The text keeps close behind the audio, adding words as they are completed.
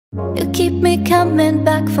You keep me coming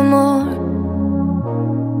back for more,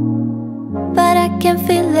 but I can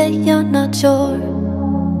feel it, you're not sure.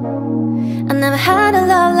 I never had a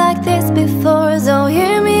love like this before, so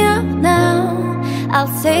hear me out now. I'll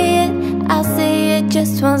say it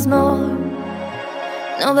just once more.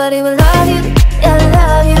 Nobody will love you, yeah,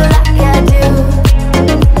 love you like I do.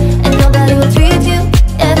 And nobody will treat you,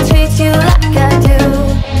 yeah, treat you like I do.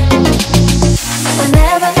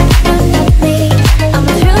 Whenever you need me, I'm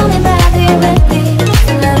truly bad here lately.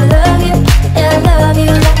 And I love you, yeah, love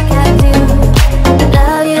you like I do.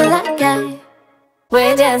 Love you like I.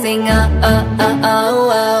 We're dancing, oh, oh, oh,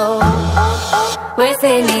 oh, oh. We're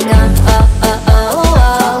singing, oh, oh, oh, oh,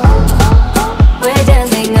 oh. We're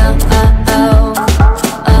dancing, oh, oh, oh,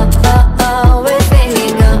 oh, oh, oh. We're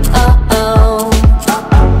singing, oh, oh, oh.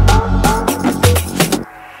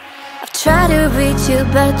 I've tried to reach you,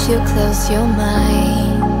 but you close your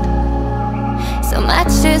mind. So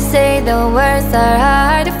much to say, the words are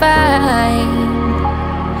hard to find.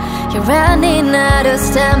 You're running out of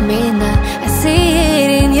stamina, I see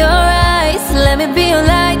it in your eyes. Let me be your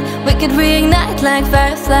light, we could reignite like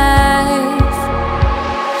fireflies.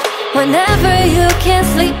 Whenever you can't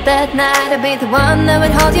sleep at night, I'll be the one that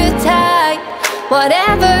would hold you tight.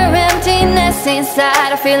 Whatever emptiness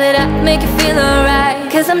inside, I feel it up, make you feel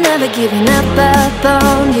alright. Cause I'm never giving up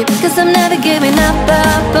on you. Cause I'm never giving up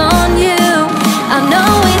on you. I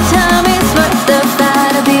know each time it's worth the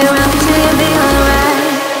fight. I'll be around till you be alright.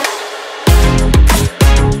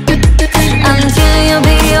 Until you'll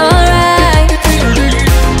be alright.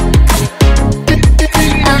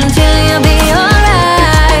 Until you'll be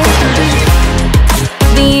alright.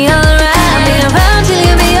 Be alright. I'll be around till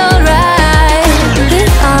you be alright. Be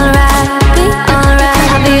alright, be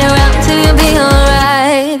alright. I'll be around till you be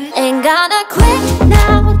alright. Ain't gonna quit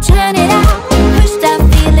now, turn it out. Push that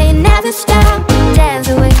feeling, never stop. Dance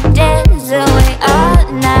away all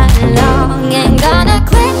night long. Ain't gonna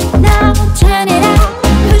quit now, turn it out.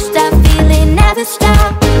 Push that feeling, never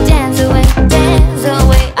stop. Dance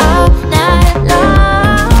away all night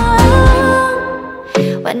long.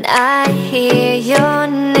 When I hear your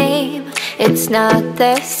name, it's not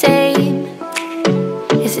the same.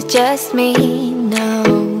 Is it just me? No.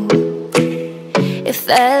 It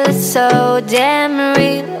felt so damn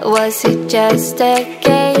real. Was it just a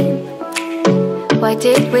game? Why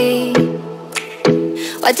did we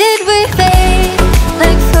fade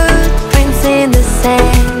like footprints in the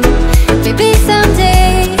sand? Maybe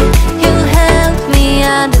someday you'll help me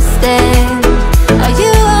understand.